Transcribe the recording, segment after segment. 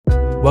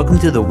Welcome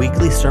to the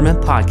weekly sermon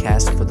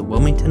podcast for the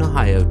Wilmington,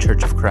 Ohio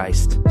Church of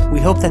Christ.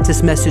 We hope that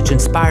this message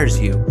inspires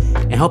you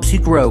and helps you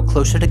grow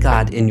closer to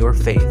God in your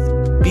faith.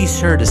 Be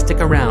sure to stick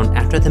around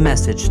after the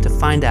message to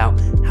find out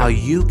how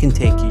you can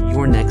take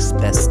your next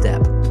best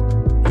step.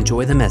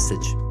 Enjoy the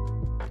message.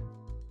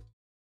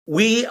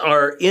 We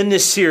are in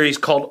this series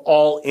called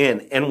All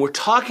In, and we're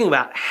talking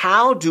about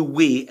how do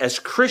we as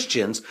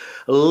Christians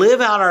live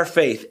out our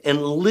faith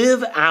and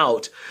live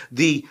out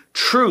the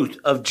truth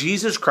of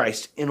Jesus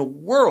Christ in a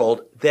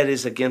world that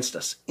is against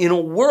us, in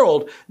a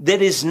world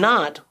that is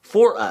not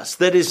for us,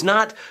 that is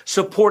not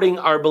supporting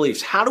our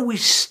beliefs. How do we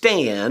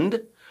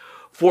stand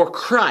for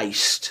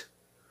Christ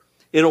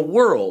in a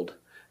world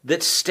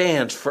that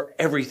stands for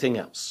everything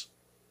else?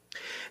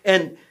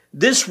 And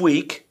this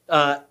week,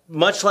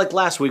 much like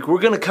last week, we're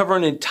going to cover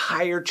an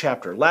entire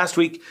chapter. Last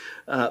week,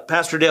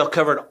 Pastor Dale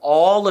covered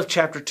all of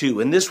chapter 2,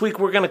 and this week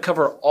we're going to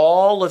cover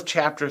all of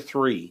chapter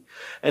 3.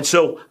 And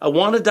so I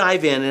want to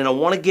dive in, and I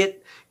want to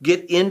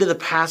get into the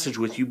passage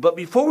with you. But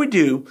before we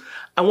do,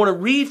 I want to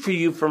read for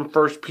you from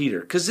 1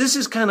 Peter, because this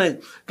is kind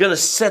of going to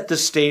set the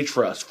stage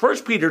for us.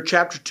 1 Peter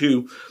chapter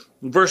 2,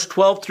 verse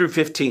 12 through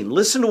 15.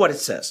 Listen to what it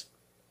says.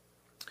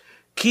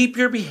 Keep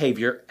your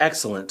behavior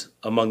excellent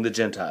among the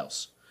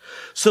Gentiles,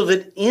 so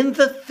that in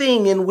the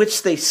thing in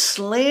which they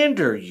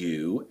slander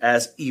you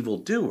as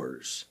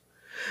evildoers,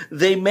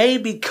 they may,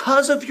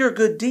 because of your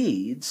good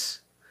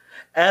deeds,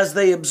 as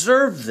they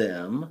observe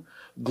them,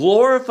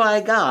 glorify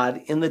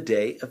God in the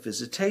day of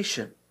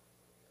visitation.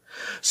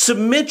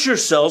 Submit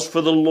yourselves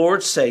for the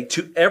Lord's sake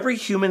to every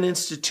human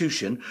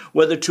institution,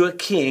 whether to a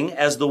king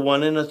as the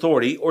one in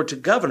authority, or to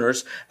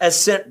governors as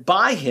sent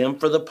by him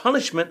for the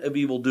punishment of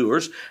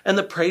evildoers and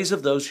the praise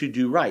of those who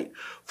do right.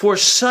 For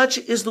such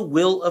is the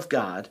will of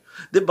God,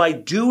 that by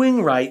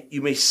doing right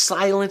you may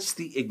silence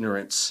the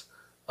ignorance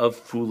of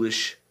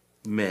foolish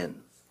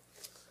men.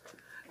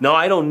 Now,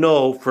 I don't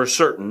know for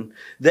certain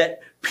that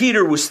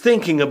Peter was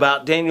thinking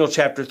about Daniel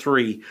chapter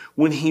 3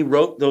 when he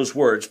wrote those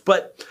words.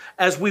 But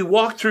as we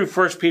walk through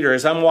 1 Peter,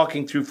 as I'm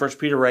walking through 1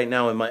 Peter right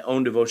now in my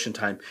own devotion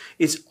time,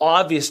 it's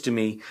obvious to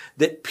me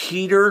that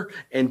Peter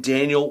and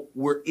Daniel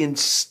were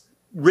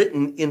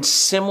written in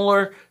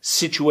similar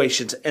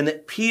situations, and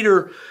that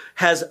Peter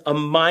has a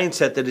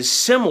mindset that is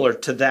similar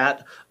to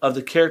that of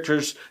the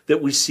characters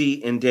that we see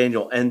in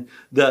Daniel and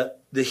the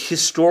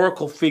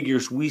historical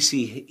figures we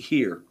see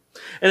here.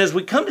 And as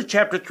we come to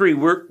chapter 3,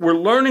 we're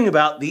learning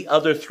about the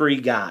other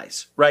three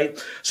guys,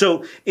 right?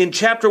 So in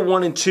chapter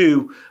 1 and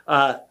 2,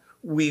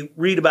 we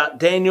read about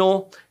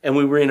Daniel, and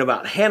we read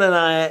about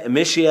Hananiah and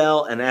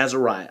Mishael and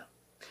Azariah.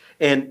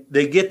 And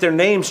they get their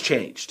names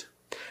changed.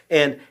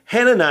 And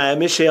Hananiah,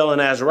 Mishael,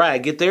 and Azariah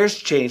get theirs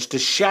changed to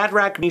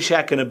Shadrach,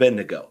 Meshach, and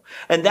Abednego.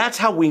 And that's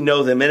how we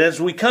know them. And as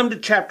we come to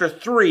chapter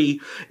 3,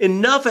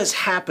 enough has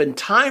happened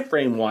time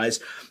frame-wise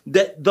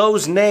that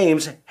those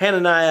names,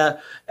 Hananiah,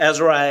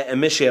 Azariah, and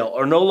Mishael,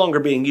 are no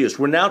longer being used.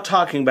 We're now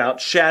talking about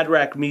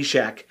Shadrach,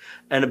 Meshach,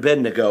 and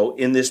Abednego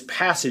in this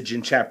passage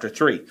in chapter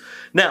 3.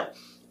 Now,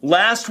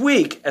 last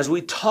week, as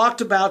we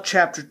talked about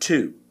chapter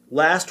 2,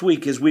 last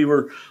week as we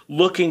were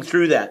looking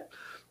through that,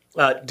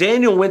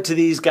 Daniel went to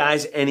these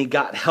guys and he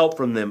got help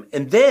from them.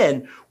 And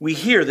then we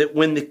hear that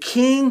when the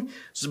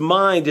king's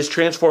mind is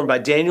transformed by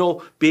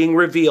Daniel being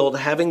revealed,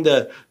 having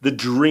the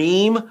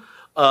dream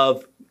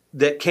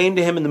that came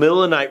to him in the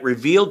middle of the night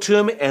revealed to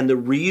him, and the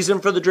reason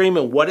for the dream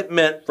and what it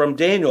meant from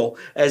Daniel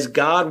as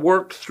God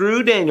worked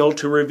through Daniel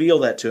to reveal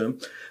that to him,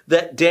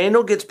 that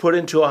Daniel gets put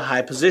into a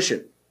high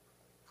position.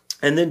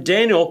 And then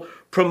Daniel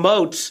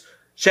promotes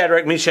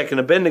Shadrach, Meshach, and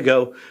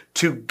Abednego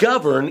to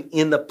govern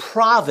in the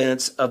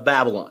province of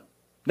Babylon.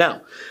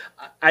 Now,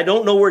 I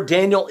don't know where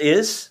Daniel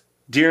is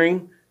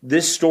during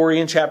this story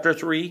in chapter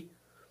 3,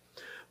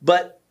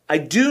 but I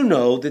do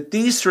know that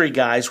these three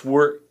guys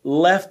were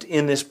left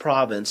in this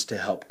province to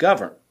help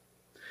govern.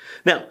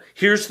 Now,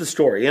 here's the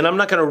story, and I'm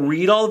not going to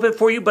read all of it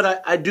for you,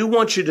 but I do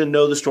want you to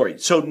know the story.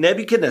 So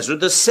Nebuchadnezzar,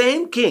 the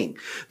same king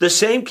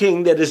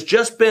that has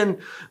just been,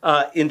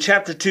 in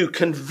chapter 2,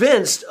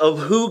 convinced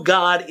of who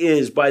God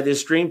is by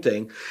this dream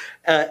thing,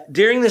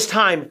 during this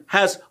time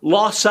has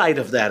lost sight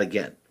of that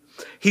again.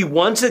 He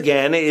once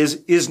again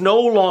is no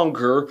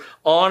longer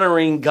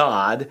honoring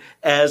God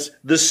as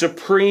the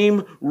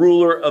supreme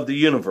ruler of the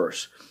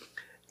universe.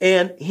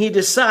 And he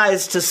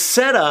decides to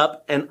set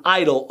up an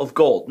idol of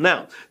gold.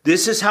 Now,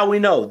 this is how we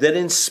know that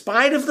in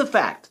spite of the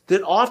fact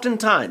that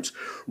oftentimes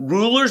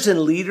rulers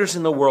and leaders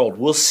in the world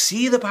will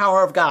see the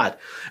power of God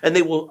and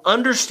they will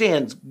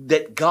understand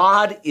that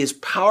God is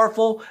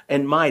powerful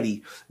and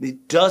mighty,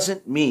 it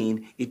doesn't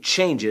mean it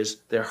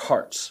changes their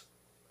hearts.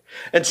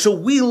 And so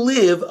we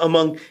live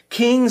among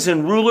kings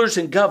and rulers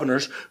and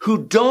governors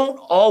who don't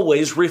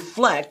always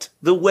reflect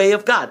the way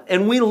of God.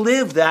 And we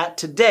live that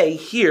today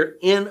here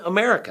in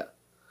America.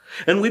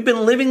 And we've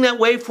been living that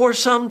way for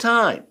some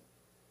time.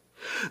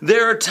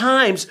 There are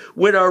times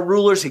when our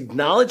rulers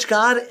acknowledge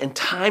God and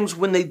times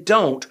when they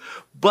don't.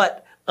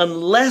 But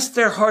unless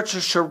their hearts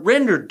are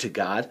surrendered to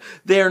God,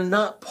 they are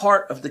not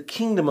part of the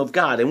kingdom of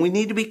God. And we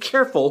need to be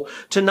careful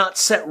to not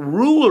set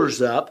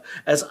rulers up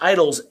as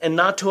idols and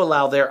not to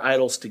allow their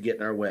idols to get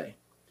in our way.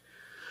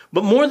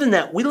 But more than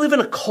that, we live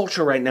in a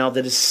culture right now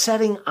that is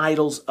setting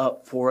idols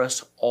up for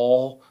us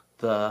all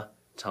the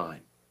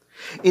time.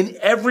 In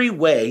every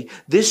way,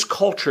 this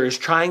culture is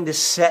trying to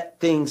set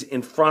things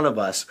in front of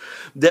us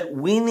that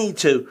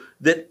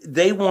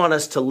they want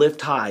us to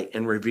lift high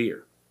and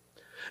revere.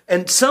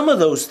 And some of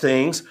those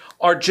things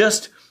are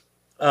just,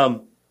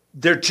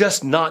 they're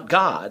just not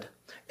God.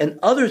 And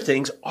other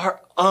things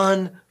are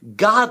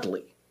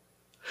ungodly.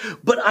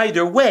 But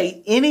either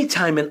way,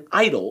 anytime an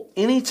idol,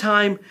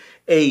 anytime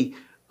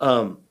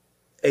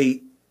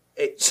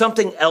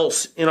something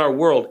else in our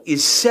world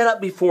is set up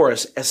before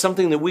us as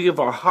something that we give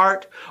our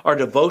heart, our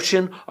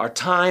devotion, our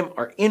time,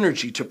 our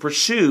energy to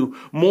pursue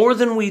more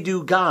than we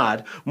do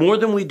God, more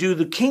than we do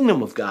the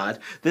kingdom of God,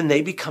 then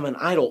they become an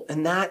idol.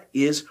 And that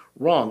is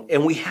wrong.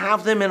 And we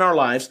have them in our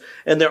lives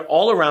and they're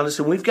all around us,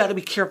 and we've got to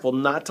be careful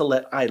not to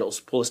let idols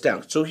pull us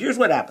down. So here's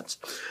what happens.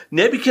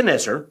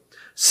 Nebuchadnezzar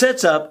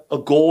sets up a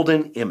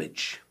golden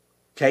image.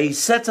 Okay. He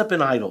sets up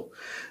an idol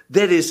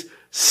that is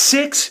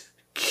 6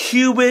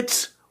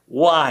 cubits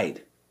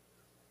wide.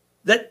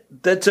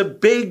 That's a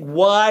big,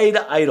 wide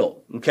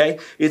idol. Okay.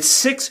 It's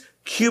 6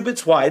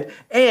 cubits wide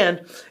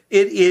and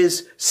it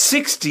is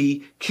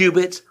 60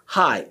 cubits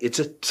high. It's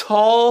a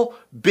tall,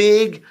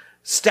 big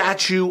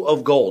statue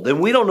of gold. And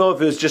we don't know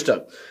if it was just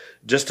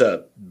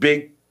a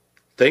big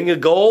thing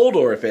of gold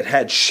or if it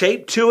had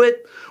shape to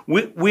it.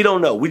 We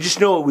don't know. We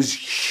just know it was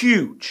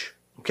huge.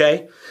 Okay.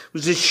 It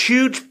was this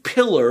huge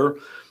pillar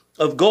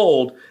of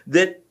gold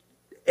that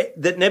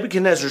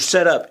Nebuchadnezzar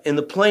set up in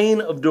the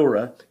plain of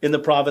Dura in the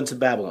province of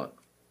Babylon.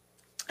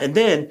 And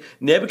then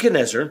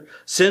Nebuchadnezzar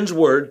sends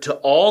word to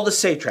all the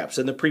satraps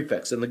and the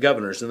prefects and the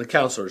governors and the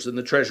counselors and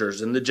the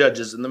treasurers and the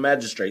judges and the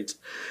magistrates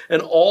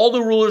and all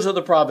the rulers of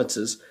the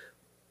provinces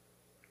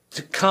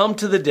to come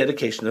to the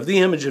dedication of the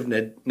image of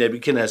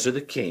Nebuchadnezzar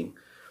the king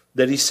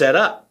that he set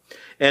up.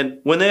 And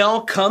when they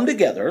all come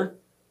together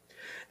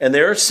and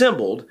they're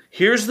assembled,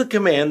 here's the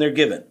command they're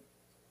given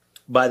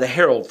by the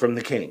herald from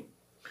the king.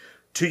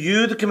 To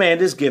you the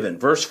command is given,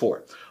 verse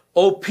 4,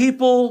 O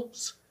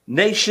peoples,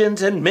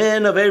 nations, and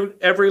men of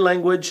every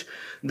language,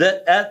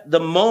 that at the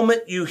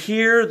moment you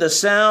hear the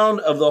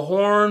sound of the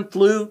horn,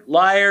 flute,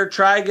 lyre,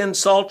 trigon,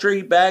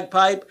 psaltery,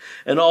 bagpipe,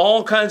 and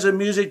all kinds of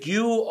music,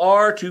 you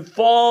are to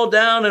fall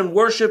down and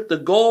worship the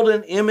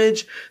golden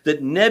image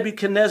that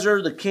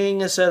Nebuchadnezzar the king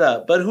has set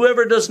up. But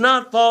whoever does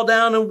not fall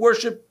down and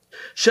worship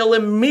shall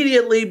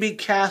immediately be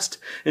cast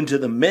into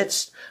the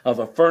midst of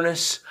a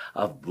furnace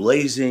of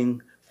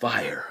blazing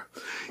fire.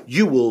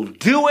 You will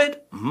do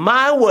it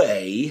my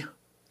way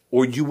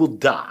or you will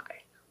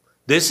die.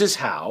 This is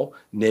how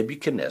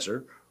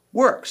Nebuchadnezzar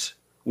works.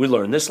 We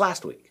learned this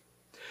last week.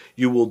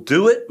 You will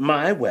do it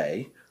my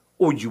way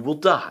or you will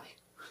die.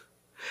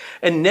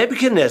 And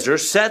Nebuchadnezzar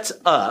sets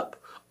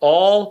up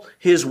all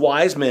his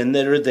wise men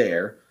that are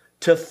there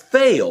to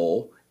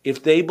fail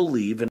if they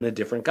believe in a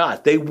different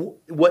God.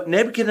 What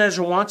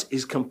Nebuchadnezzar wants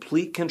is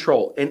complete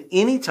control. And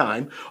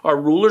anytime our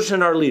rulers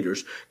and our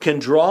leaders can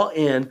draw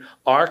in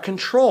our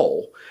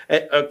control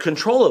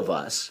of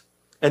us,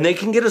 and they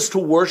can get us to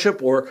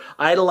worship or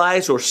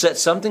idolize or set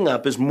something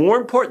up as more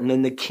important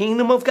than the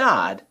kingdom of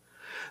God,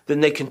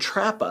 then they can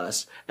trap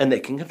us and they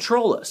can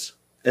control us.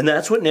 And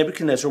that's what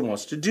Nebuchadnezzar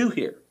wants to do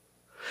here.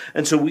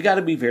 And so we got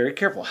to be very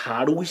careful.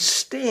 How do we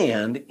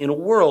stand in a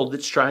world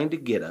that's trying to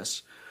get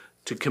us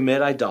to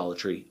commit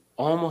idolatry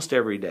almost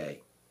every day?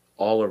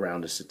 All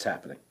around us it's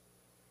happening.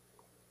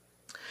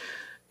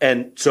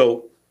 And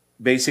so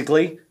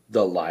basically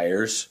the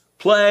lyres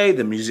play,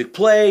 the music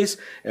plays,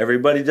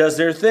 everybody does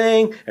their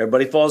thing,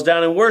 everybody falls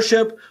down in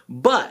worship,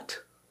 but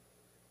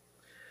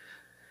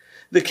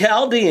the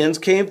Chaldeans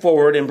came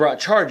forward and brought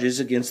charges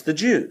against the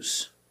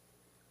Jews.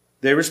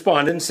 They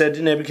responded and said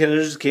to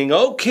Nebuchadnezzar the king,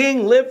 O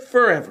king, live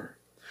forever.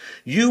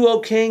 You, O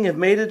king, have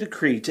made a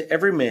decree to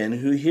every man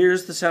who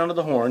hears the sound of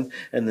the horn,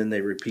 and then they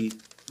repeat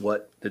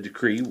what the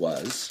decree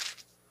was.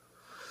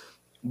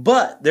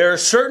 But there are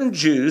certain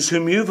Jews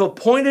whom you've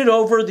appointed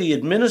over the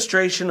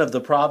administration of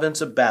the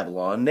province of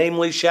Babylon,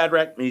 namely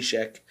Shadrach,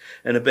 Meshach,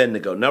 and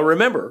Abednego. Now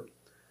remember,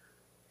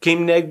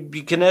 King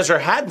Nebuchadnezzar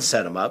hadn't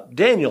set them up.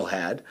 Daniel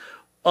had,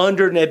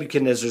 under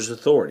Nebuchadnezzar's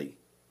authority.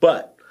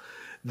 But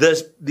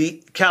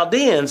the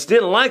Chaldeans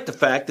didn't like the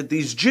fact that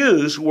these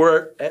Jews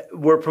were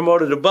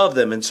promoted above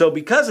them. And so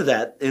because of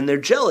that, in their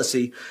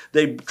jealousy,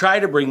 they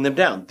try to bring them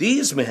down.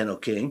 These men, O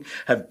king,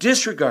 have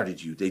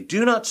disregarded you. They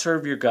do not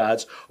serve your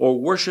gods or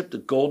worship the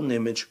golden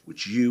image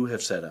which you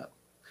have set up.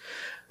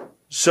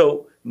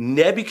 So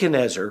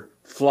Nebuchadnezzar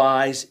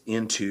flies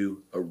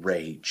into a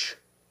rage.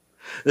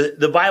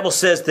 The Bible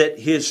says that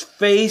his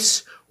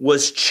face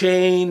was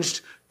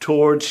changed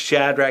towards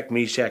Shadrach,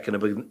 Meshach, and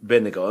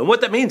Abednego. And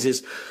what that means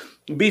is,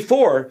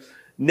 before,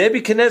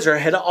 Nebuchadnezzar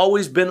had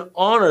always been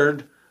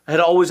honored had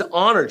always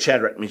honored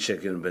Shadrach,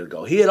 Meshach, and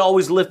Abednego. He had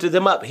always lifted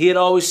them up. He had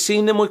always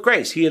seen them with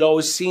grace. He had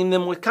always seen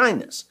them with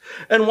kindness.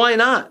 And why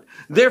not?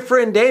 Their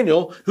friend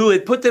Daniel, who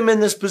had put them in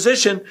this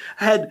position,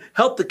 had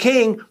helped the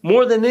king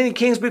more than any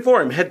kings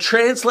before him, had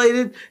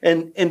translated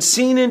and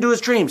seen into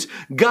his dreams.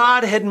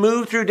 God had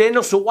moved through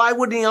Daniel, so why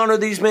wouldn't he honor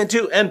these men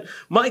too? And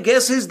my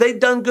guess is they'd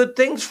done good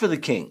things for the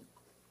king.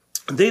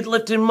 They'd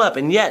lifted him up.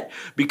 And yet,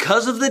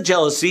 because of the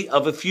jealousy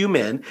of a few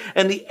men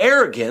and the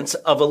arrogance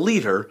of a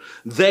leader,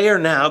 they are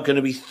now going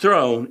to be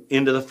thrown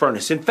into the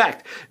furnace. In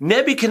fact,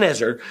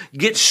 Nebuchadnezzar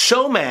gets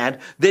so mad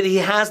that he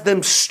has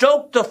them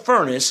stoke the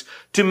furnace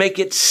to make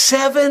it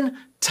 7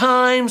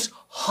 times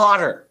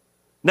hotter.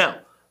 Now,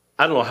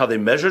 I don't know how they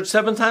measured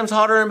 7 times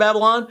hotter in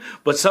Babylon,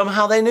 but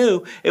somehow they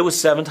knew it was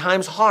 7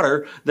 times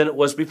hotter than it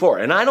was before.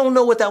 And I don't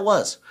know what that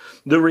was.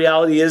 The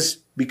reality is,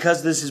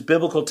 because this is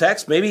biblical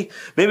text, maybe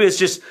it's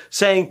just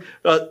saying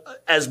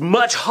as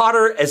much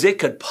hotter as it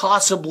could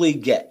possibly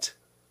get.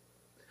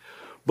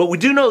 But we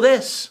do know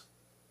this.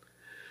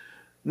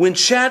 When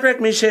Shadrach,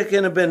 Meshach,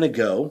 and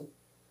Abednego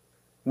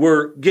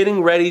were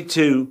getting ready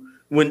to,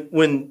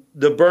 when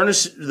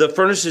the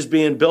furnace is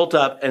being built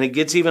up and it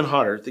gets even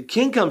hotter, the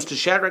king comes to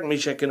Shadrach,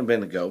 Meshach, and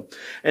Abednego,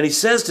 and he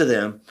says to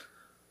them,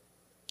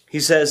 he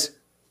says,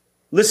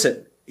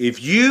 listen,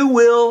 if you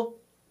will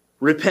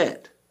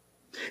repent,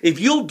 if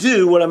you'll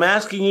do what I'm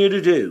asking you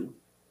to do,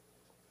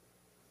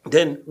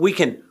 then we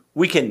can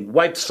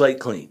wipe the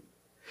slate clean.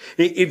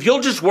 If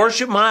you'll just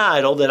worship my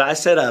idol that I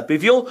set up,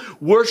 if you'll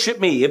worship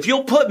me, if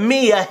you'll put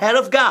me ahead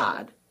of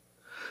God,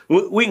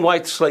 we can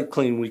wipe the slate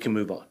clean, we can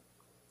move on.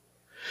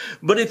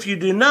 But if you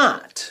do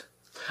not,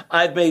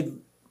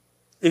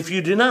 if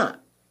you do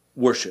not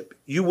worship,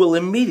 you will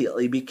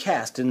immediately be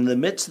cast into the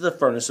midst of the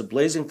furnace of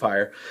blazing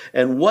fire.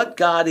 And what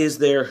God is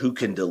there who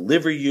can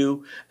deliver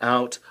you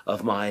out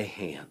of my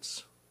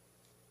hands?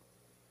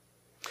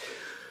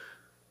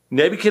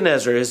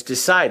 Nebuchadnezzar has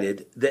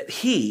decided that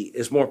he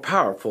is more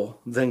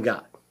powerful than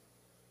God.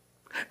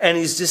 And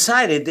he's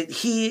decided that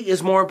he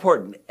is more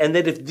important. And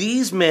that if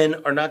these men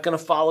are not going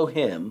to follow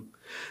him,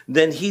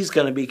 then he's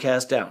going to be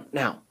cast down.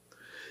 Now,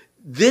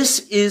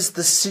 this is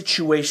the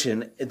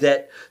situation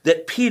that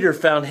Peter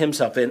found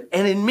himself in.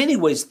 And in many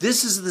ways,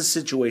 this is the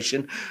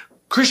situation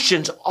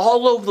Christians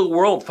all over the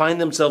world find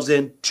themselves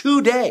in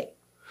today.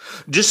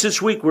 Just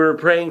this week, we were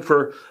praying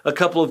for a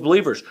couple of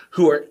believers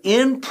who are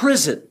in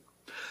prison.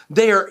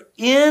 They are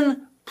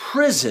in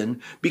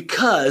prison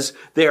because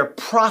they are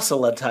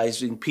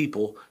proselytizing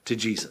people to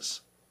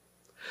Jesus.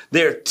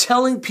 They're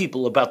telling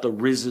people about the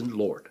risen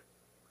Lord.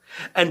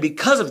 And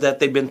because of that,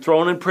 they've been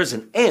thrown in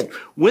prison. And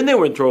when they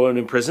were thrown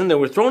in prison, they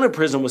were thrown in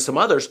prison with some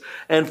others,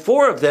 and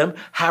 4 of them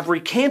have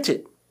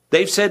recanted.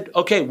 They've said,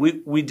 okay,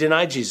 we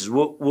deny Jesus.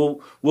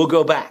 We'll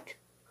go back.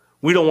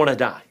 We don't want to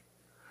die.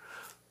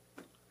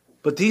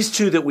 But these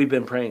 2 that we've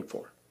been praying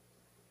for,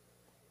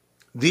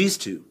 these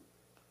 2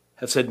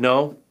 have said,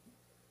 no,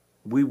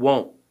 we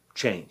won't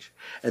change.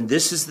 And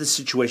this is the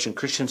situation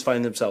Christians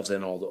find themselves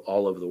in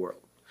all over the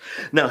world.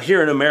 Now,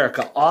 here in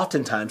America,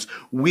 oftentimes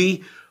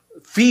we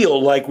feel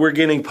like we're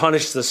getting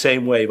punished the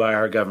same way by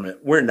our government.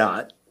 We're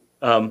not.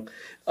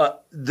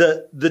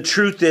 The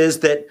truth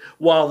is that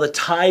while the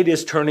tide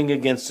is turning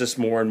against us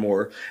more and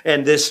more,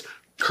 and this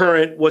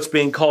current, what's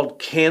being called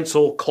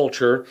cancel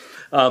culture,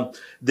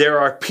 there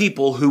are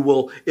people who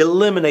will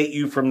eliminate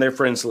you from their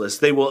friends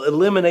list. They will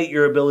eliminate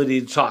your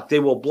ability to talk. They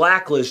will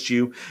blacklist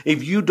you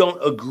if you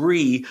don't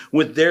agree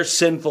with their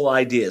sinful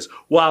ideas.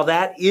 While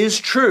that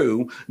is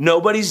true,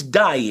 nobody's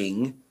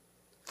dying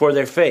for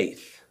their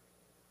faith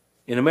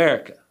in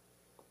America.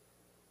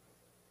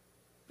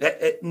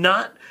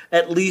 Not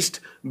at least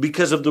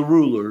because of the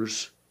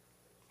rulers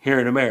here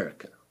in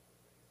America.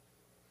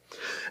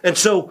 And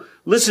so,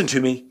 listen to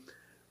me.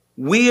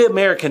 We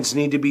Americans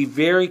need to be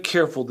very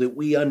careful that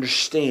we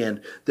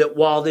understand that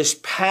while this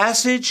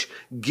passage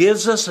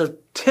gives us a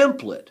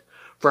template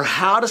for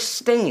how to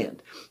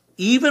stand,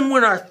 even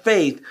when our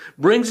faith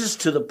brings us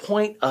to the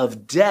point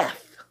of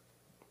death,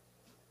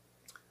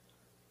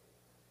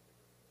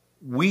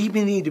 we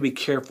need to be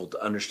careful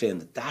to understand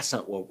that that's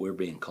not what we're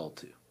being called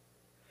to.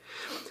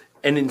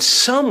 And in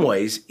some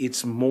ways,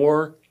 it's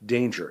more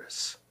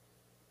dangerous.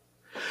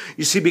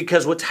 You see,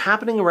 because what's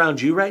happening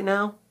around you right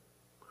now,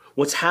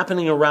 what's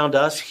happening around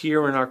us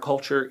here in our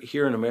culture,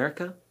 here in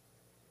America,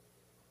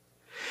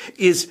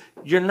 is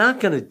you're not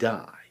going to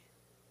die.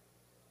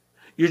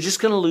 You're just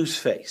going to lose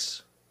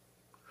face.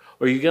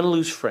 Or you're going to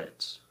lose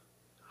friends.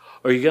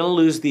 Or you're going to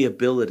lose the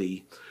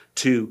ability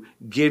to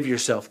give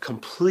yourself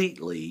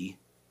completely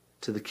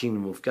to the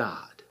kingdom of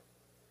God.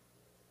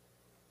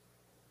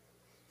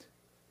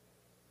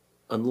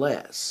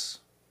 Unless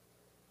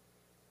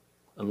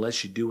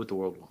you do what the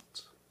world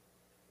wants.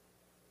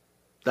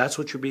 That's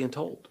what you're being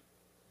told.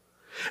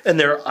 And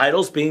there are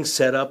idols being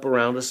set up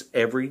around us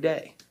every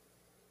day.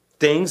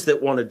 Things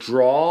that want to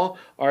draw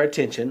our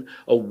attention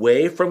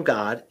away from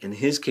God and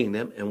His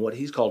kingdom and what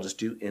He's called us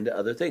to into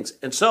other things.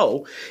 And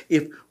so,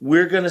 if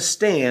we're going to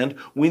stand,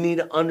 we need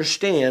to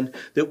understand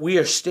that we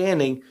are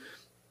standing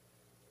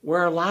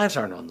where our lives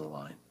aren't on the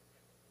line.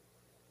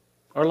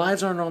 Our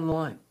lives aren't on the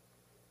line,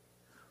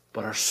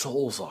 but our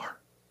souls are.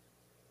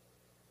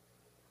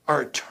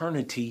 Our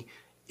eternity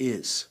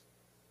is.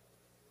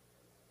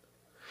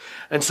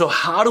 And so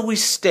how do we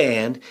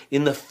stand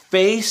in the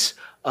face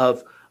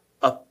of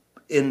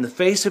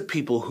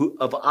people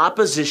of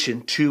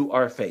opposition to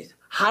our faith?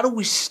 How do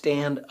we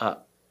stand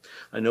up?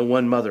 I know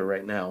one mother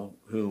right now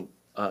who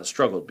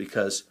struggled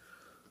because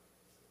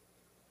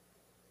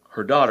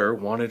her daughter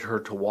wanted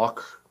her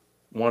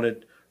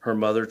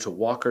mother to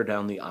walk her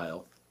down the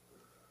aisle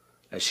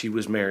as she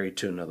was married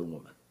to another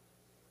woman.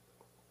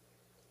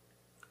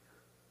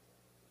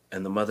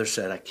 And the mother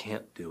said, "I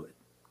can't do it."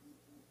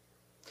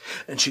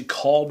 And she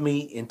called me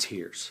in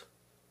tears.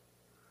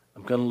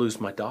 "I'm going to lose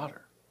my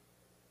daughter.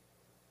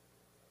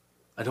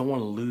 I don't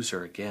want to lose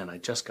her again. I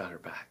just got her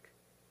back."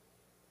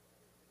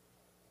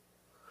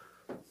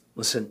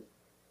 Listen,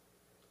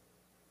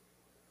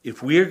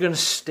 if we are going to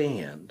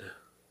stand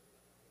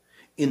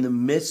in the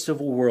midst of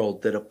a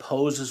world that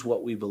opposes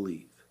what we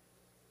believe,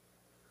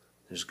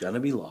 there's going to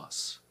be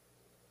loss.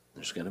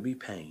 There's going to be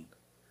pain.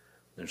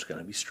 There's going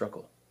to be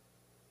struggle.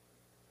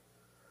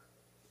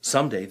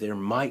 Someday there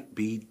might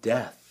be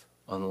death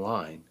on the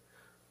line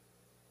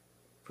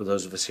for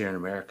those of us here in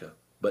America.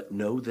 But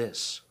know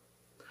this,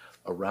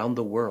 around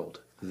the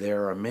world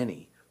there are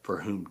many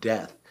for whom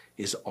death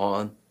is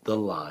on the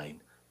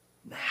line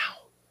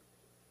now.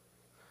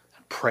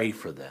 And pray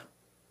for them.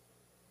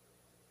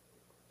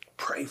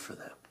 Pray for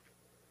them.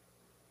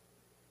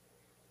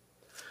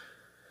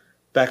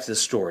 Back to the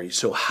story.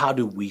 So how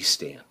do we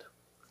stand?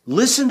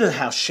 Listen to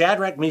how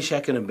Shadrach,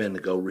 Meshach, and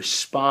Abednego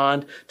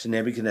respond to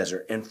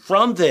Nebuchadnezzar. And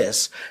from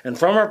this, and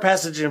from our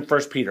passage in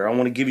 1 Peter, I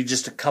want to give you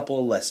just a couple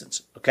of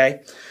lessons,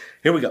 okay?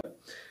 Here we go.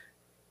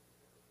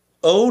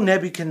 O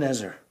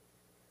Nebuchadnezzar,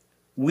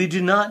 we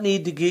do not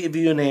need to give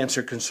you an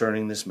answer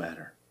concerning this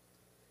matter.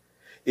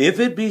 If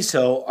it be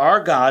so,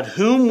 our God,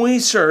 whom we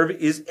serve,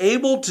 is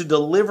able to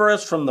deliver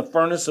us from the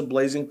furnace of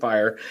blazing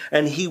fire,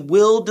 and he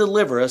will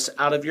deliver us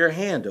out of your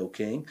hand, O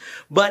king.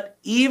 But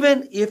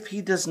even if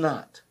he does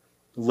not,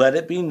 let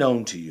it be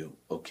known to you,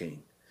 O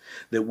king,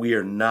 that we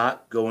are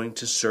not going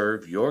to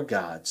serve your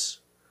gods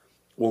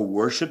or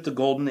worship the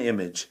golden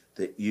image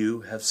that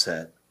you have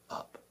set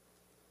up.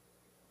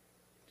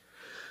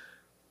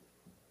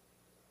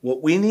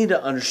 What we need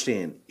to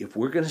understand, if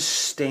we're going to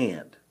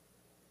stand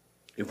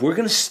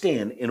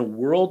in a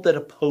world that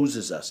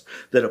opposes us,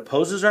 that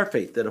opposes our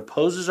faith, that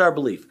opposes our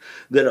belief,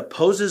 that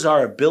opposes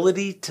our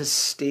ability to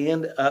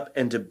stand up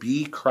and to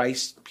be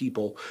Christ's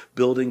people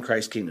building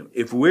Christ's kingdom,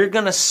 if we're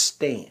going to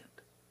stand,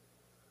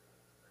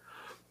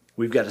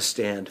 we've got to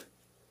stand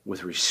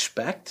with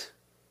respect,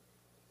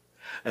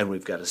 and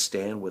we've got to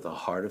stand with a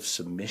heart of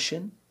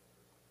submission,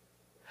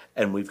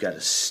 and we've got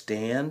to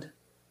stand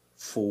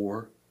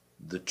for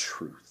the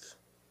truth.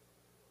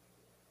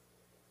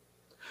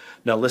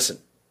 Now listen,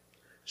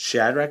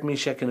 Shadrach,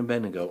 Meshach, and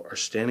Abednego are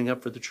standing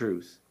up for the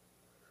truth,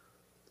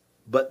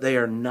 but they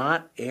are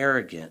not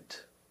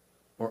arrogant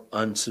or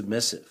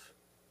unsubmissive.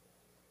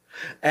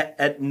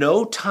 At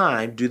no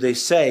time do they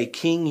say,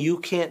 "King, you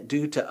can't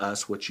do to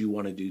us what you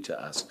want to do to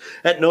us."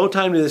 At no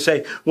time do they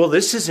say, "Well,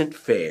 this isn't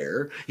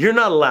fair. You're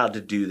not allowed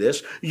to do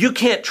this. You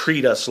can't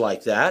treat us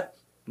like that."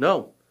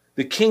 No,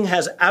 the king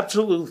has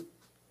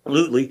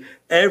absolutely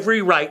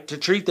every right to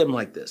treat them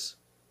like this.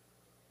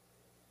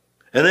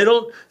 And they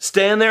don't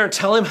stand there and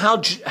tell him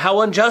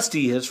how unjust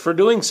he is for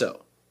doing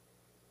so.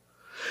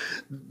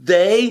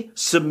 They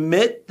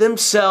submit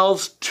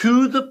themselves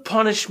to the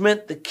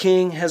punishment the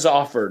king has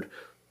offered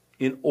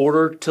in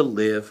order to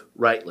live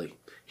rightly.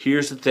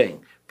 Here's the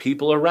thing.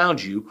 People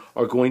around you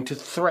are going to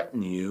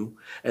threaten you,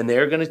 and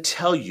they're going to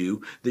tell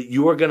you that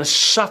you are going to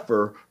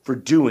suffer for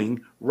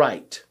doing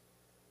right.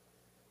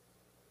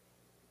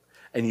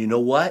 And you know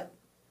what?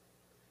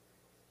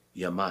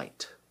 You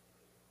might.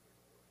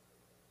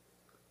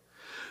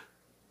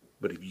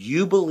 But if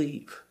you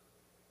believe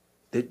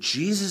that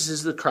Jesus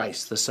is the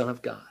Christ, the Son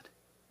of God,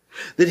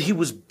 that he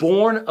was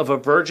born of a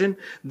virgin,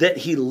 that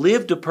he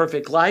lived a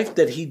perfect life,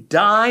 that he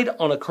died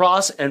on a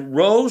cross and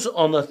rose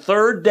on the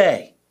third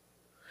day,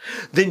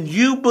 then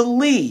you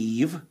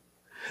believe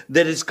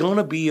that it's going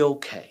to be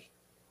okay.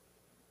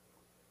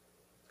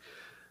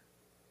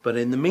 But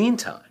in the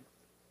meantime,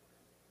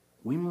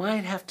 we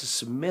might have to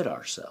submit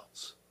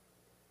ourselves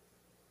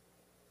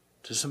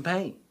to some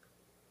pain,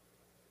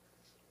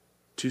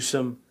 to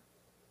some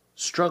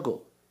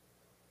struggle,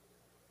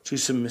 to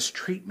some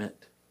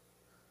mistreatment,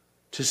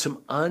 to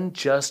some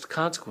unjust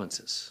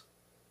consequences.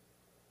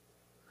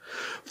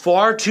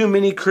 Far too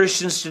many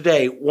Christians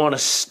today want to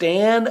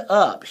stand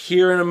up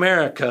here in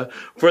America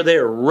for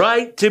their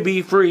right to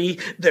be free,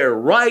 their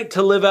right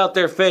to live out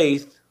their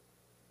faith,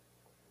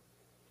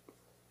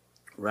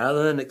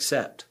 rather than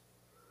accept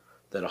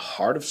that a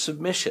heart of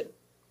submission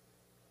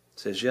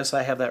says, yes,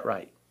 I have that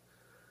right,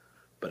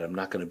 but I'm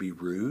not going to be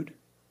rude,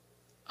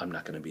 I'm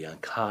not going to be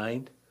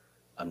unkind,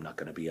 I'm not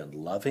going to be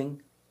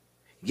unloving.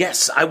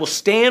 Yes, I will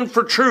stand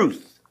for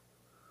truth,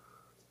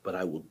 but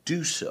I will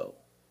do so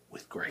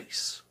with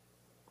grace.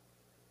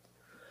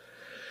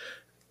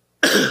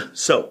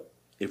 So,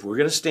 if we're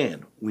going to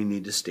stand, we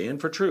need to stand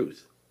for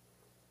truth.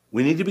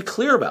 We need to be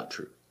clear about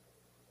truth.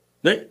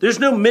 There's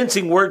no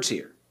mincing words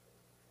here.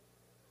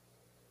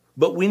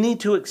 But we need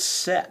to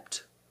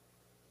accept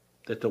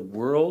that the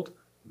world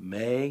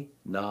may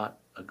not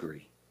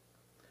agree.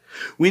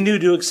 We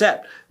need to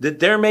accept that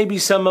there may be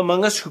some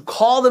among us who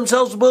call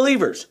themselves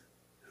believers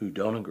who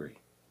don't agree.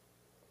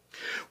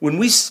 When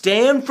we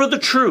stand for the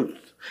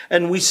truth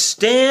and we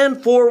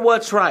stand for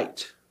what's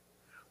right,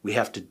 we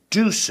have to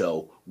do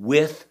so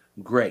with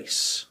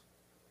grace.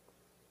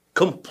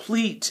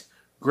 Complete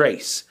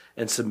grace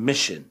and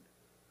submission,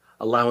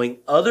 allowing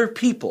other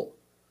people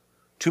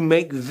to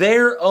make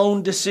their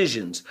own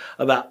decisions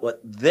about what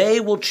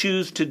they will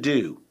choose to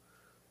do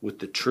with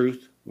the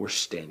truth we're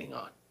standing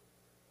on.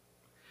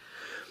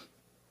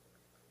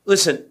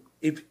 Listen,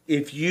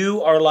 if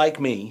you are like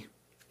me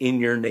in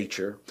your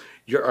nature,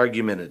 you're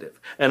argumentative.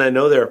 And I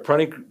know there are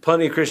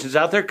plenty of Christians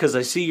out there because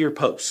I see your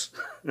posts.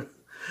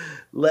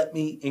 Let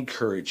me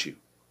encourage you.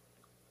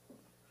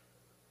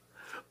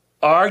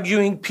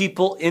 Arguing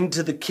people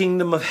into the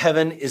kingdom of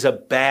heaven is a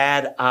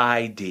bad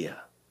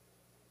idea.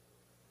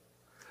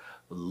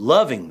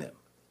 Loving them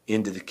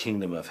into the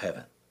kingdom of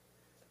heaven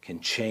can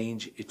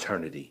change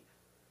eternity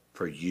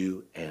for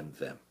you and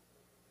them.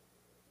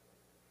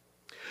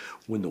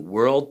 When the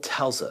world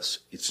tells us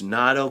it's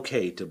not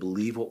okay to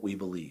believe what we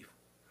believe,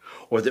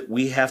 or that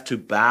we have to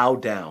bow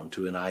down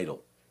to an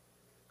idol,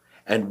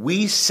 and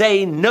we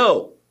say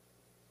no,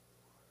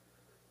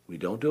 we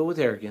don't do it with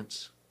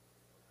arrogance.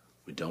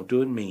 We don't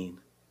do it mean.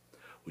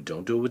 We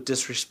don't do it with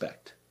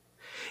disrespect.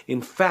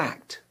 In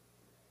fact,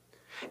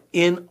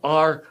 in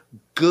our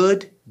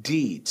good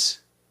deeds,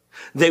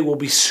 they will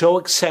be so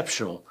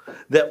exceptional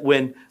that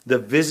when the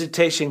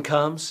visitation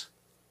comes,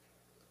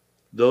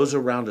 those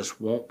around us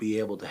won't be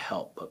able to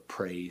help but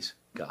praise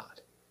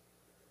God.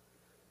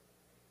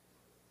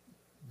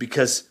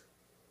 Because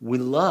we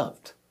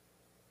loved.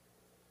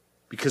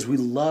 Because we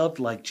loved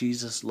like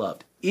Jesus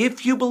loved.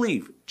 If you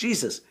believe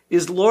Jesus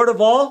is Lord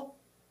of all,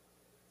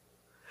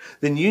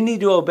 then you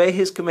need to obey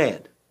his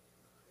command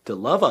to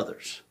love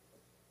others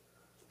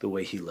the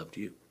way he loved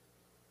you.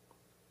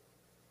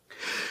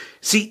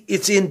 See,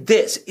 it's in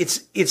this.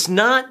 It's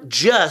not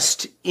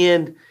just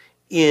in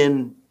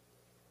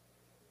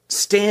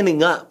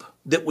standing up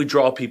that we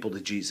draw people to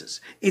Jesus.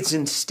 It's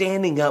in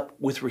standing up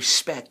with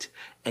respect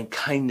and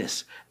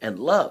kindness and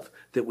love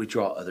that we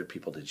draw other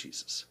people to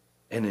Jesus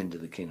and into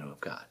the kingdom of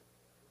God.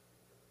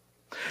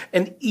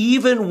 And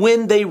even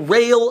when they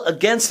rail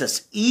against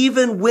us,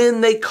 even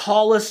when they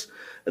call us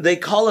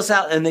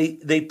out and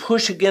they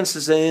push against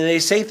us and they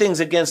say things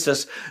against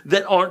us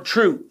that aren't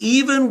true,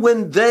 even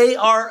when they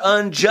are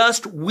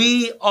unjust,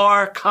 we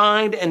are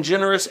kind and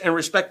generous and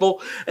respectful.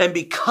 And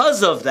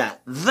because of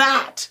that,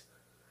 that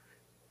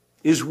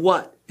is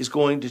what is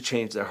going to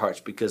change their hearts,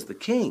 because the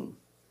king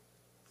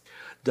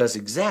does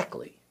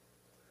exactly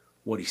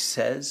what he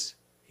says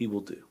he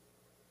will do.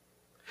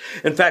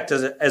 In fact,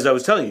 as I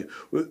was telling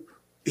you,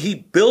 he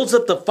builds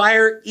up the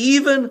fire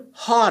even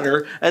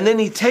hotter, and then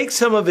he takes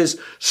some of his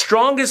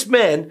strongest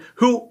men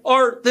who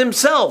are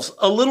themselves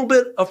a little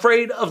bit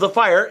afraid of the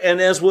fire, and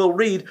as we'll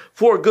read,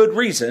 for good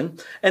reason,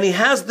 and he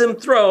has them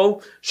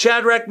throw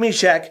Shadrach,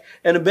 Meshach,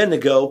 and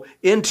Abednego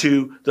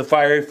into the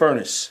fiery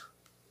furnace.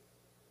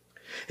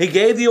 He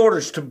gave the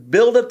orders to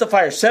build up the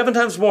fire 7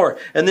 times more,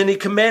 and then he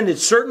commanded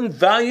certain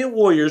valiant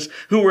warriors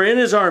who were in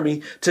his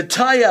army to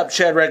tie up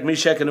Shadrach,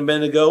 Meshach, and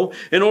Abednego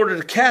in order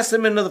to cast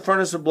them into the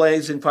furnace of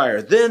blazing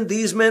fire. Then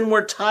these men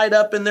were tied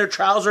up in their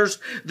trousers,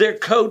 their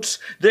coats,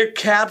 their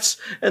caps,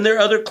 and their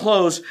other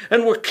clothes,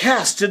 and were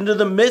cast into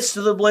the midst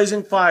of the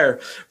blazing fire.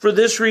 For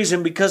this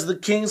reason, because the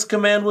king's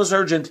command was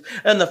urgent,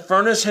 and the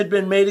furnace had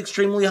been made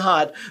extremely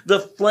hot, the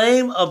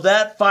flame of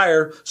that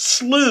fire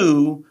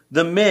slew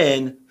the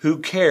men who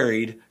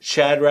carried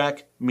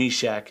Shadrach,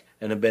 Meshach,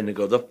 and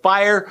Abednego. The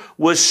fire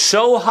was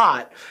so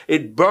hot,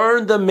 it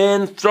burned the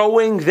men,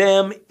 throwing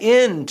them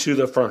into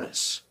the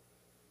furnace.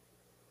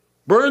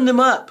 Burned them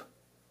up.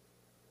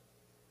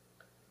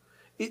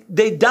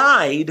 They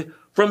died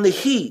from the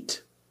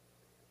heat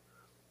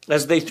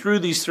as they threw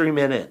these 3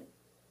 men in.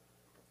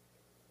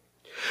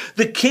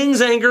 The king's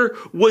anger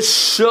was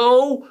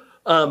so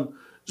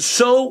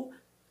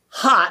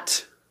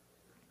hot,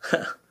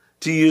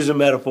 to use a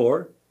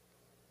metaphor,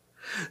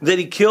 that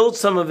he killed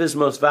some of his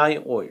most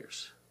valiant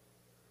warriors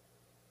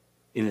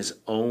in his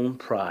own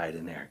pride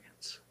and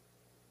arrogance.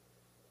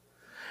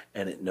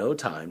 And at no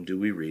time do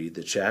we read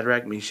that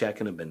Shadrach, Meshach,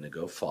 and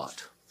Abednego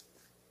fought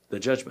the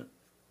judgment.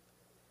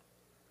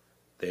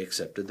 They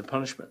accepted the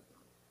punishment.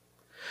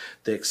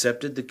 They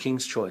accepted the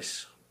king's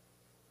choice.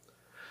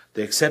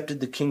 They accepted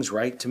the king's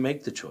right to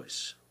make the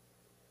choice.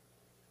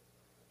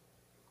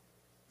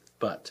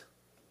 But,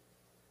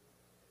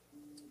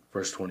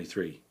 verse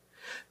 23,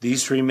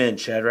 these 3 men,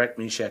 Shadrach,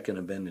 Meshach, and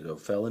Abednego,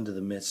 fell into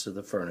the midst of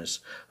the furnace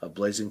of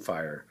blazing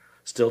fire,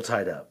 still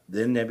tied up.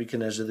 Then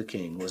Nebuchadnezzar the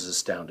king was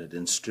astounded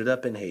and stood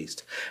up in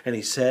haste. And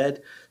he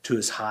said to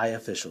his high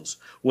officials,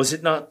 "Was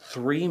it not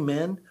 3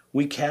 men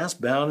we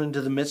cast bound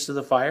into the midst of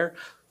the fire?"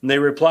 And they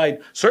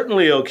replied,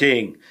 "Certainly, O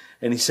king."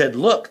 And he said,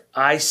 "Look,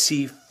 I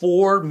see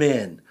 4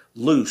 men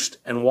loosed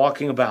and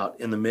walking about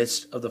in the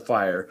midst of the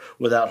fire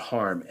without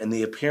harm. And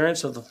the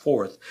appearance of the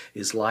 4th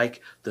is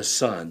like the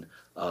Son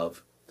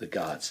of the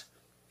gods."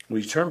 Will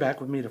you turn back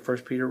with me to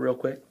 1 Peter real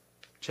quick?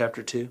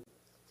 Chapter 2,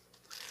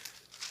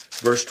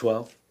 verse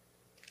 12.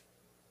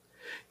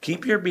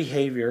 "Keep your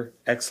behavior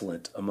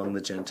excellent among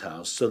the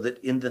Gentiles, so that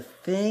in the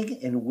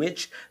thing in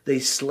which they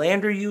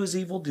slander you as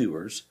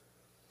evildoers,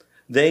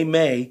 they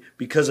may,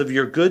 because of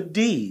your good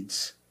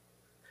deeds,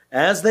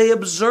 as they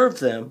observe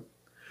them,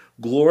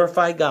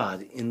 glorify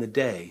God in the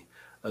day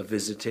of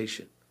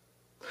visitation."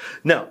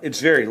 Now, it's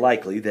very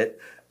likely that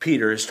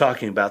Peter is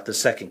talking about the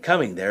second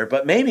coming there,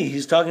 but maybe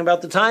he's talking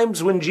about the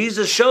times when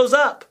Jesus shows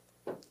up.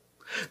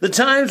 The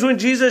times when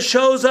Jesus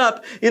shows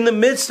up in the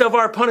midst of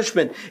our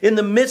punishment, in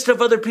the midst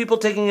of other people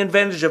taking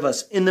advantage of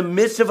us, in the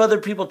midst of other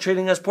people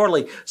treating us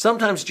poorly.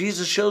 Sometimes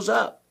Jesus shows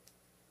up.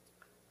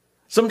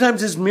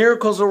 Sometimes his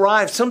miracles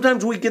arrive.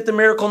 Sometimes we get the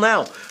miracle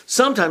now.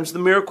 Sometimes the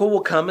miracle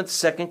will come at the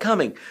second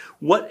coming.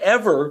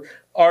 Whatever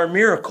our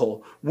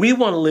miracle, we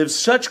want to live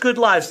such good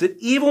lives that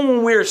even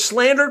when we are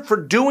slandered for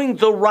doing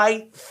the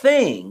right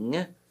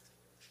thing,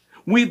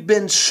 we've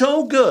been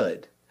so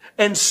good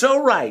and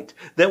so right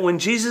that when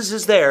Jesus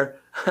is there,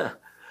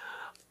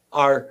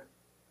 our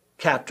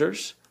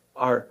captors,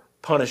 our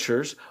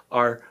punishers,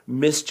 our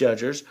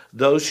misjudgers,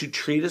 those who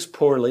treat us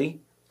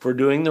poorly for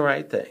doing the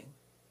right thing,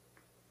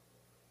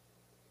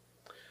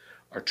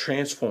 are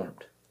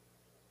transformed.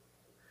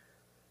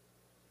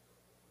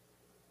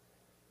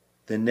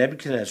 Then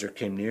Nebuchadnezzar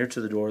came near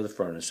to the door of the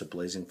furnace of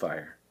blazing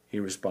fire. He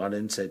responded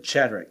and said,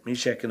 "Shadrach,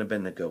 Meshach, and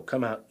Abednego,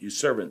 come out, you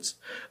servants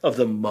of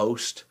the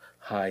Most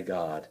High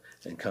God,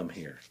 and come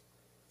here."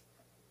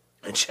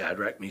 And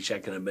Shadrach,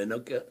 Meshach, and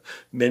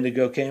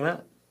Abednego came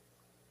out.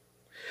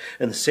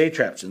 And the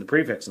satraps and the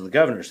prefects and the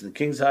governors and the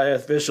king's high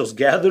officials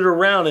gathered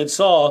around and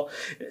saw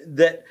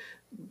that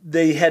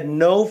they had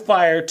no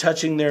fire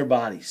touching their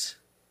bodies.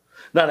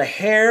 Not a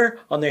hair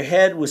on their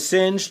head was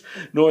singed,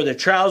 nor their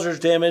trousers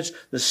damaged.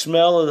 The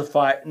smell of the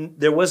fire,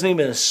 there wasn't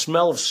even a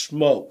smell of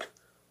smoke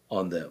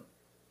on them.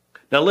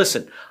 Now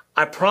listen,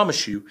 I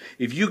promise you,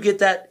 if you get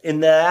that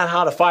in that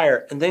hot a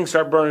fire and things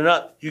start burning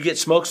up, you get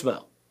smoke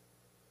smell.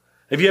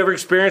 Have you ever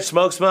experienced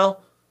smoke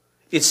smell?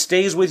 It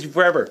stays with you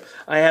forever.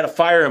 I had a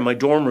fire in my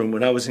dorm room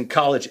when I was in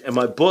college, and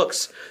my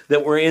books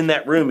that were in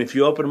that room, if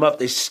you open them up,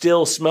 they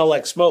still smell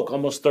like smoke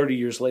almost 30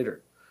 years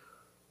later.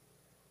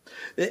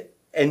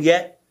 And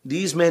yet,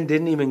 these men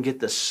didn't even get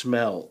the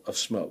smell of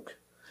smoke.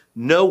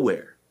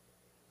 Nowhere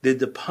did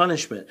the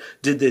punishment,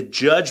 did the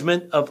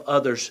judgment of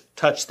others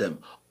touch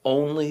them.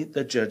 Only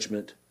the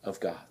judgment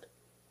of God.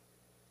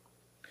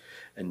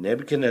 And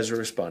Nebuchadnezzar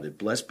responded,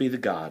 "Blessed be the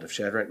God of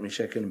Shadrach,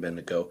 Meshach, and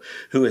Abednego,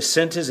 who has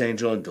sent his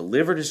angel and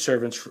delivered his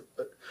servants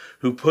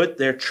who put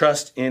their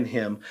trust in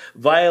him,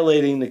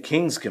 violating the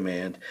king's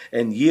command,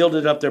 and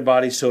yielded up their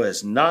bodies so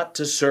as not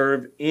to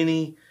serve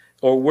any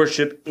or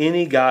worship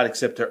any god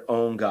except their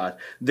own God.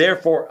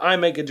 Therefore, I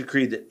make a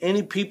decree that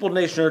any people,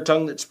 nation, or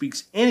tongue that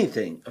speaks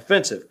anything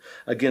offensive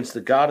against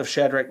the God of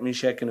Shadrach,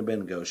 Meshach, and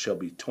Abednego shall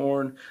be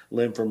torn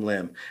limb from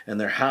limb,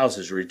 and their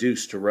houses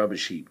reduced to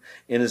rubbish heap,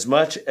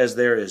 inasmuch as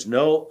there is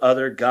no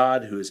other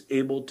God who is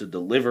able to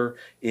deliver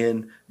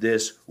in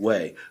this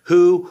way."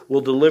 Who will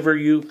deliver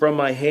you from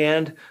my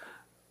hand?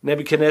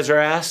 Nebuchadnezzar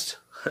asked.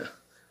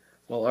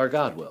 Well, our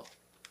God will.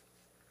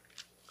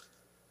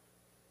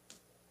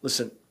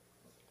 Listen,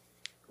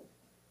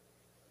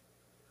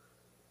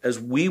 as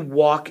we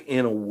walk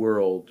in a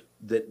world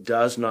that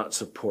does not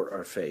support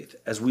our faith,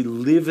 as we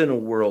live in a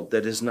world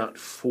that is not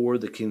for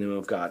the kingdom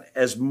of God,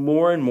 as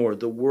more and more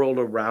the world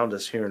around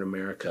us here in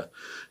America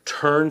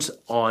turns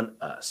on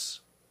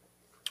us,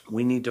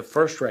 we need to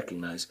first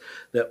recognize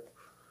that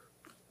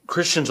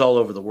Christians all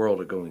over the world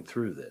are going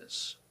through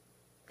this,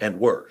 and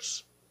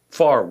worse,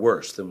 far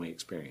worse than we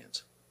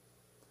experience.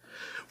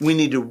 We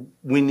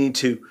need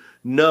to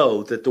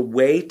know that the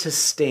way to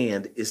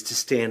stand is to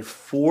stand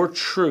for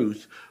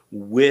truth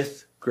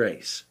with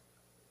grace.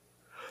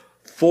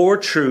 For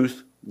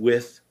truth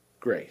with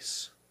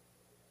grace.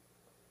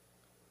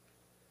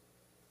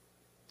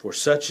 For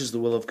such is the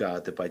will of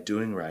God, that by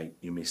doing right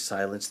you may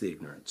silence the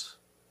ignorance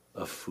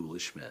of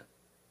foolish men.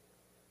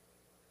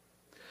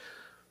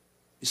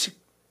 You see,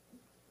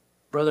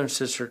 brother and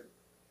sister,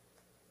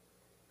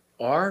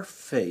 our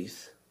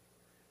faith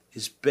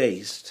is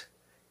based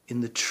in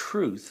the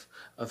truth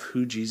of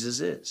who Jesus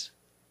is.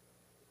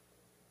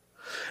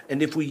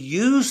 And if we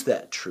use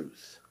that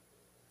truth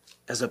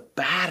as a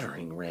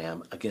battering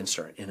ram against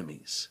our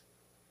enemies,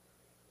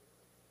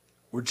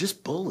 we're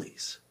just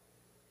bullies.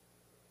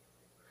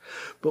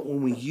 But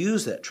when we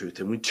use that truth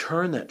and we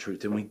turn that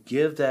truth and we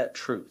give that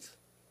truth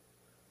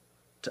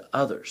to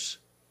others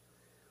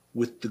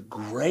with the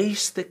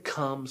grace that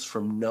comes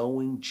from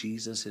knowing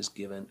Jesus has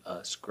given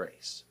us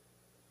grace,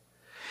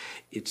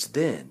 it's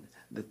then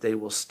that they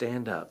will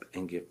stand up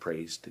and give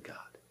praise to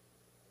God.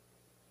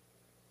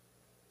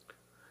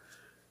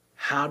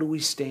 How do we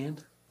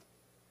stand?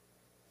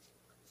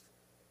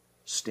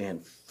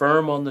 Stand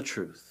firm on the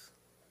truth,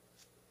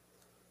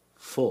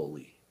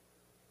 fully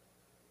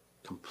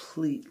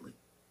completely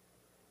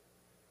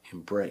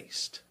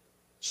embraced,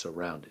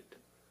 surrounded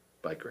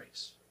by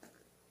grace.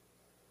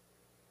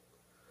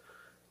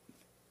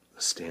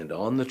 Stand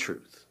on the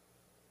truth,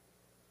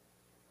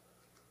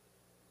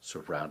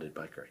 surrounded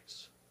by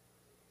grace.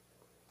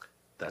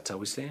 That's how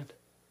we stand.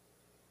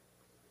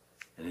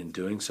 And in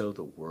doing so,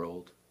 the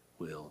world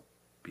will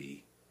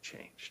be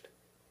changed.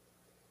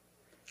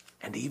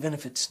 And even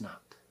if it's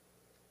not,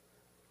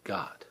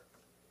 God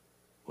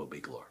will be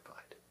glorified.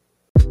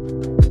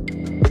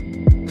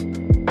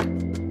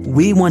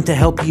 We want to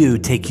help you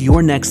take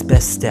your next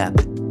best step.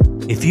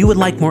 If you would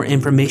like more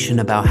information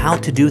about how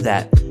to do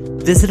that,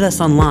 visit us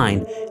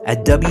online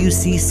at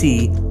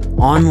wcconline.org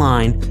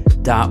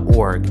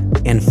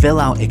and fill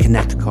out a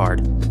Connect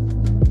card.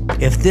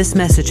 If this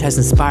message has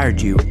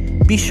inspired you,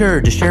 be sure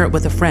to share it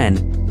with a friend,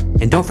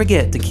 and don't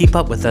forget to keep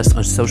up with us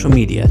on social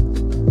media.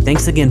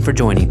 Thanks again for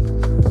joining.